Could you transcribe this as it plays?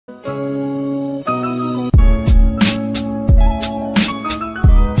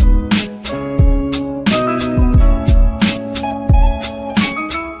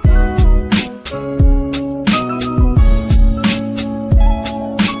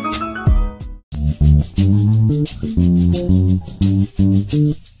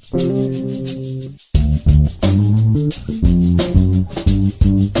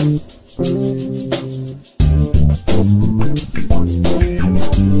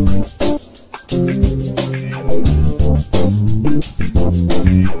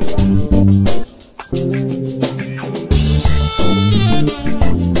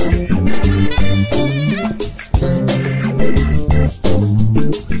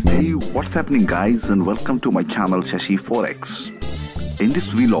What's happening guys, and welcome to my channel Shashi4X. In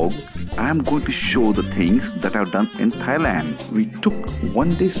this vlog, I am going to show the things that I've done in Thailand. We took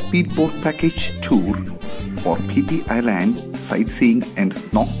one-day speedboat package tour for Phi Phi Island sightseeing and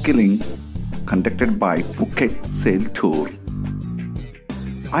snorkeling conducted by Phuket Sail Tour.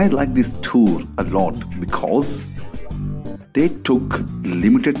 I like this tour a lot because they took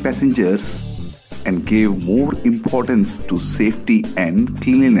limited passengers and gave more importance to safety and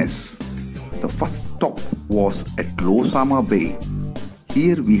cleanliness. The first stop was at Low Sama Bay.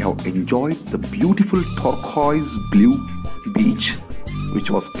 Here we have enjoyed the beautiful turquoise blue beach,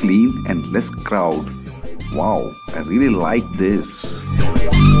 which was clean and less crowd. Wow, I really like this.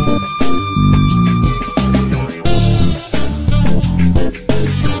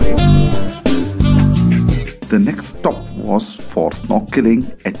 The next stop was for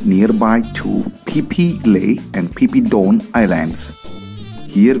snorkeling at nearby two Phi Phi Lay and Phi Phi Don Islands.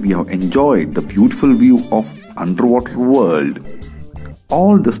 Here we have enjoyed the beautiful view of underwater world.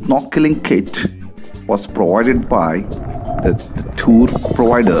 All the snorkeling kit was provided by the tour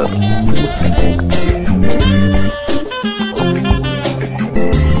provider.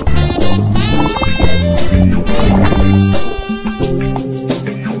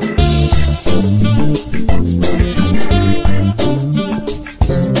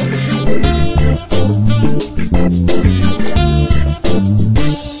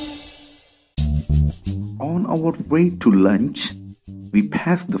 On our way to lunch, we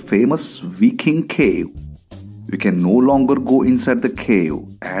passed the famous Viking cave. We can no longer go inside the cave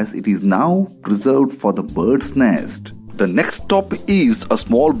as it is now preserved for the bird's nest. The next stop is a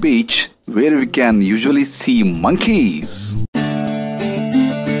small beach where we can usually see monkeys.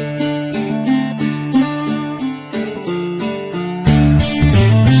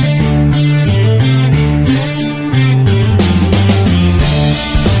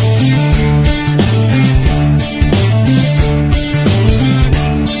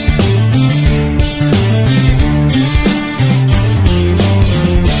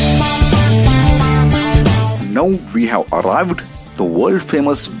 Now we have arrived at the world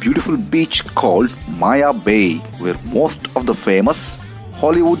famous beautiful beach called Maya Bay, where most of the famous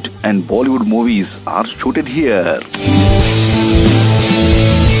Hollywood and Bollywood movies are shooted here.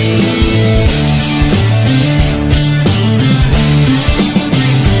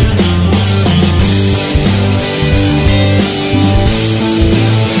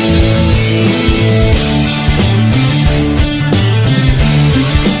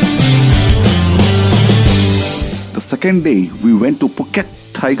 Second day, we went to Phuket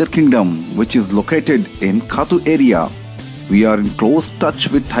Tiger Kingdom, which is located in Khatu area. We are in close touch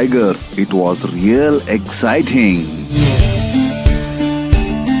with tigers. It was real exciting.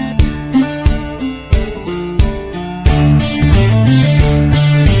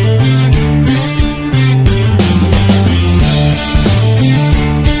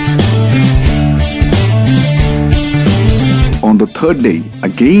 On the third day,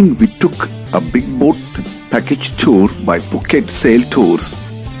 again we took a big boat package tour by Phuket Sail Tours.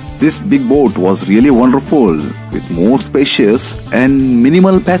 This big boat was really wonderful with more spacious and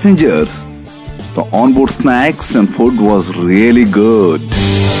minimal passengers. The onboard snacks and food was really good.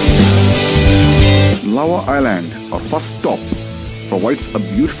 Lava Island, our first stop, provides a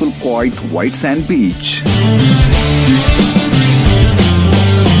beautiful quiet white sand beach.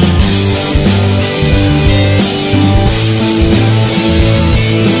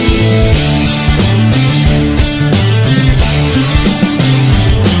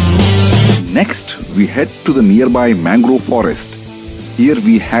 Next, we head to the nearby mangrove forest. Here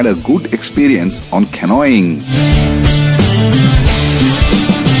we had a good experience on canoeing.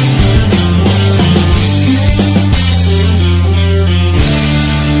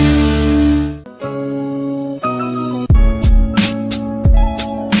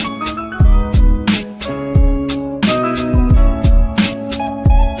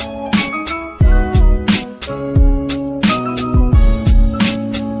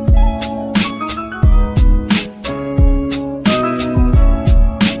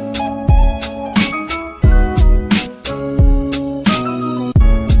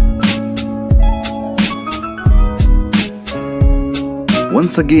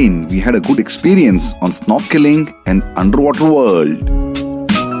 Once again, we had a good experience on snorkeling and underwater world.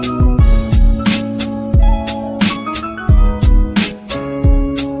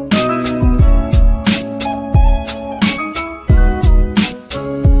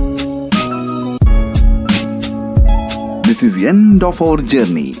 This is the end of our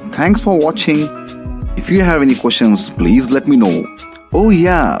journey. Thanks for watching. If you have any questions, please let me know. Oh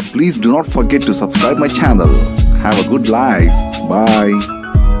yeah, please do not forget to subscribe my channel. Have a good life. Bye.